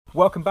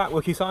Welcome back,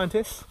 Wookie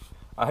Scientists.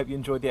 I hope you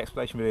enjoyed the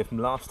explanation video from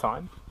last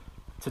time.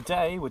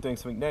 Today we're doing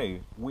something new.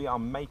 We are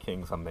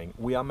making something.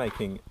 We are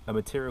making a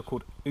material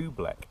called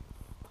Oobleck.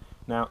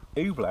 Now,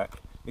 Oobleck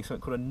is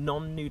something called a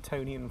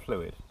non-Newtonian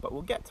fluid, but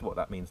we'll get to what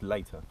that means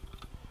later.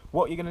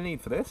 What you're going to need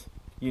for this,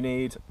 you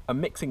need a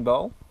mixing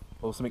bowl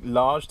or something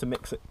large to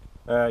mix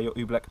your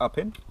Oobleck up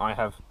in. I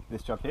have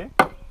this jug here.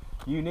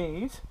 You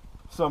need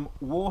some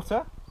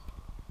water.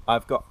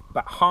 I've got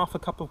about half a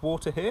cup of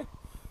water here.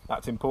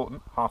 That's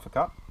important, half a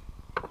cup.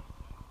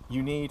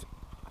 You need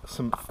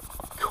some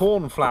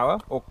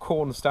cornflour or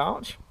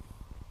cornstarch.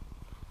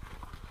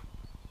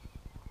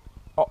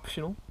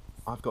 Optional.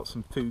 I've got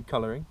some food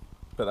colouring,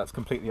 but that's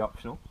completely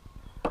optional.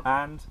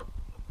 And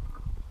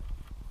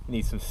you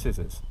need some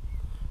scissors.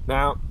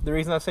 Now, the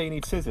reason I say you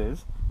need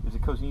scissors is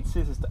because you need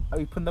scissors to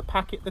open the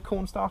packet the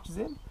cornstarch is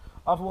in.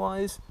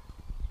 Otherwise,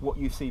 what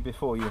you see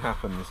before you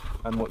happens,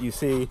 and what you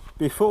see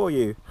before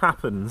you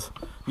happens,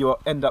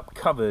 you'll end up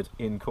covered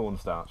in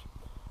cornstarch.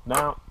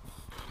 Now,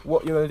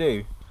 what you're going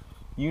to do,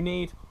 you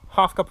need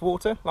half a cup of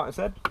water, like I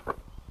said,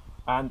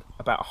 and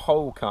about a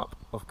whole cup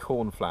of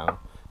corn flour.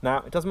 Now,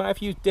 it doesn't matter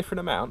if you use different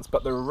amounts,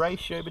 but the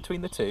ratio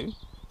between the two,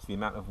 so the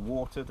amount of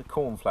water to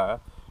corn flour,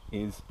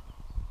 is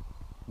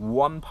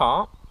 1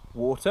 part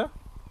water,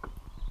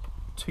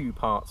 2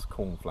 parts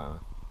corn flour.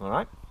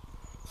 Alright?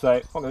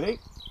 So, what I'm going to do,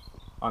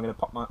 I'm going to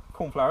pop my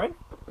corn flour in.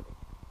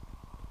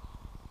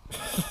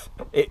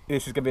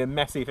 This is going to be a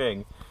messy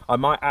thing. I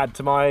might add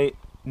to my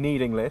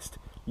kneading list,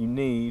 you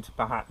need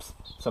perhaps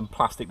some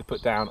plastic to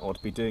put down, or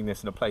to be doing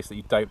this in a place that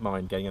you don't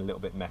mind getting a little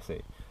bit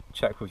messy.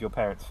 Check with your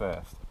parents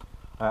first.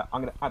 I'm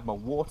going to add my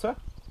water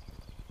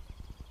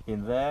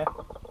in there.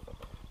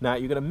 Now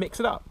you're going to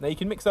mix it up. Now you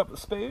can mix it up with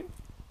a spoon.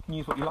 You can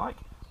use what you like.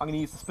 I'm going to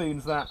use the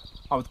spoons that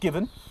I was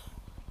given.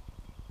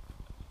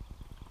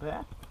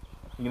 There.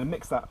 You're going to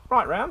mix that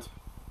right round.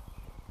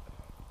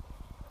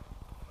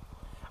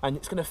 And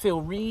it's going to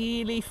feel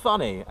really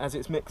funny as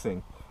it's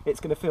mixing. It's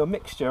going to feel a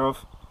mixture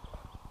of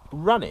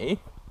runny,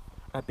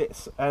 a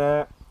bit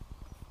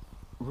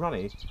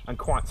runny and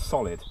quite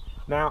solid.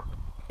 Now,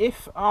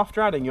 if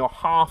after adding your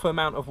half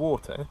amount of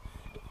water,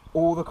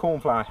 all the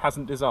corn flour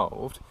hasn't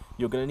dissolved,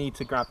 you're going to need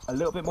to grab a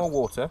little bit more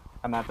water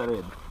and add that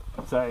in.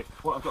 So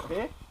what I've got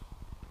here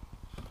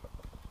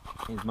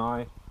is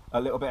a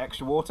little bit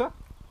extra water.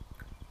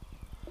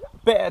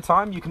 A bit at a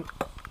time. You can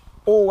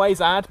always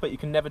add, but you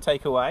can never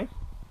take away.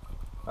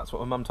 That's what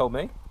my mum told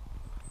me.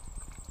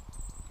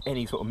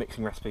 Any sort of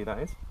mixing recipe, that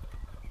is.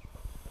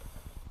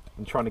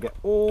 And trying to get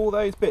all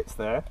those bits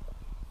there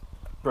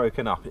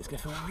broken up. It's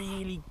going to feel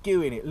really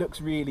gooey, and it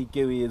looks really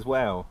gooey as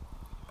well.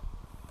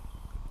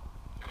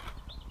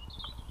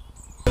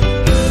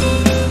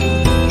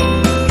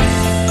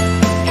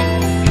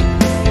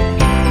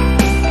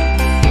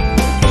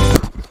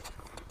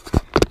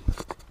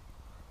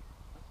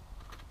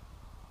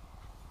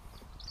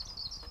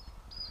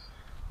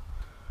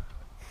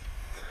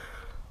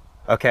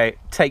 Okay,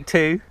 take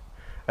two.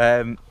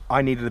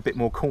 I needed a bit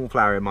more corn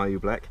flour in my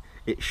Oobleck.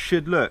 It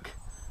should look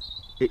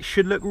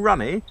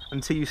runny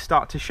until you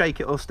start to shake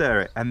it or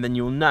stir it, and then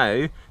you'll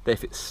know that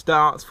if it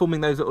starts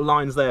forming those little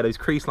lines there, those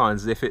crease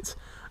lines, as if it's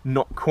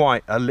not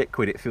quite a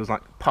liquid, it feels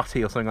like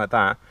putty or something like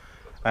that,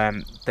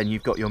 then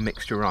you've got your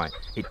mixture right.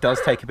 It does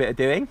take a bit of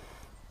doing.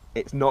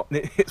 It's one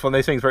of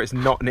those things where it's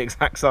not an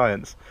exact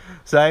science.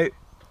 So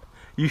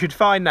you should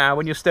find now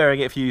when you're stirring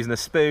it, if you're using a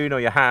spoon or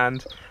your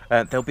hand,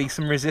 there'll be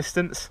some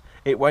resistance.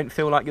 It won't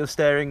feel like you're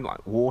stirring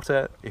like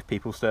water. If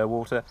people stir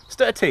water,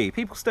 stir tea.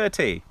 People stir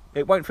tea.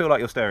 It won't feel like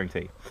you're stirring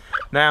tea.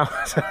 Now,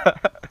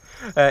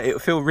 it'll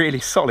feel really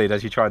solid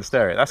as you try and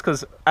stir it. That's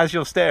because as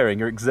you're stirring,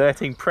 you're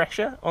exerting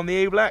pressure on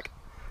the Oobleck,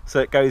 so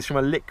it goes from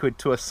a liquid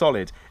to a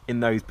solid in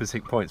those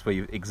specific points where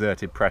you've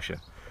exerted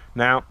pressure.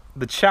 Now,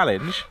 the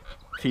challenge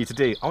for you to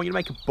do, I want you to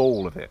make a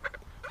ball of it.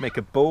 Make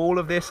a ball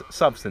of this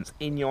substance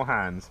in your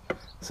hands.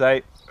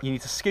 So you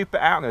need to scoop it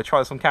out. I'm going to try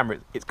this on camera.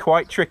 It's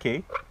quite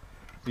tricky.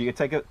 You can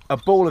take a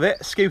ball of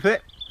it, scoop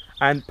it,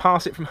 and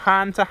pass it from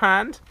hand to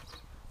hand,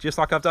 just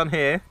like I've done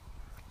here.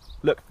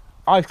 Look,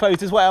 eyes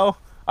closed as well.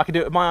 I can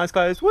do it with my eyes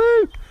closed.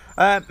 Woo!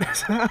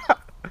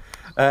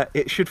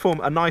 It should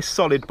form a nice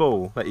solid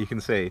ball that you can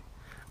see.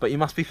 But you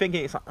must be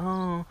thinking, it's like,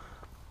 oh,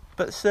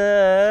 but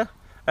sir,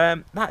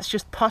 that's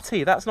just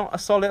putty. That's not a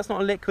solid, that's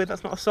not a liquid,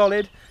 that's not a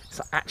solid. It's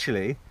like,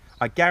 actually,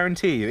 I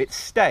guarantee you, its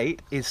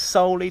state is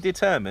solely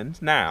determined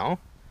now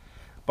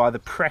by the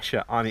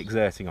pressure I'm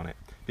exerting on it.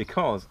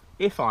 Because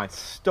if I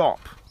stop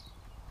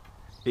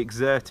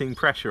exerting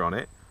pressure on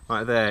it,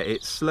 right there,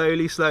 it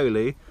slowly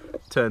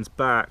turns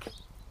back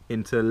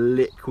into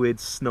liquid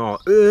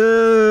snot.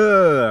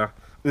 Ugh,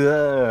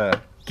 ugh,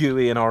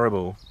 gooey and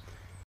horrible.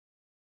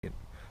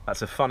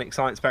 That's a fun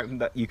science experiment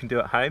that you can do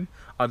at home.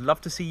 I'd love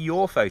to see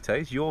your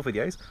photos, your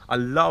videos. I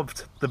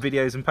loved the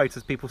videos and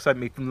photos people sent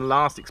me from the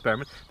last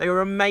experiment. They were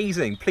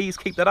amazing. Please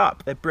keep that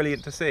up. They're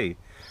brilliant to see.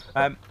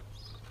 I'd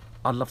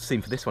love to see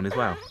them for this one as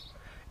well.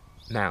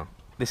 Now,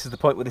 this is the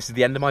point where this is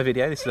the end of my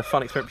video. This is a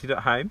fun experiment you do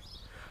at home.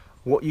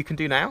 What you can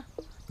do now,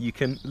 you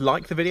can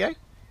like the video.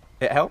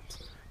 It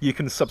helps. You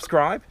can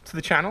subscribe to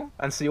the channel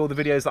and see all the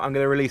videos that I'm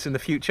going to release in the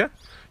future.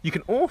 You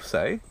can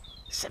also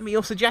send me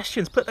your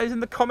suggestions, put those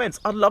in the comments.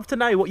 I'd love to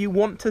know what you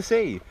want to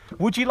see.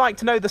 Would you like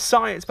to know the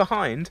science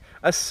behind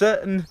a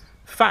certain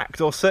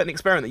fact or certain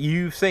experiment that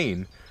you've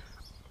seen?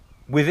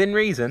 Within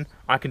reason,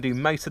 I can do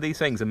most of these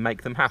things and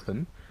make them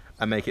happen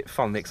and make it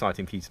fun and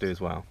exciting for you to do as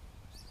well.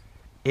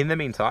 In the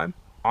meantime,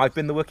 I've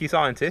been the Wookiee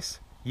Scientist.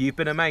 You've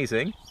been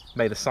amazing.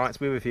 May the science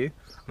be with you,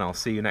 and I'll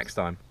see you next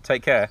time.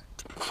 Take care.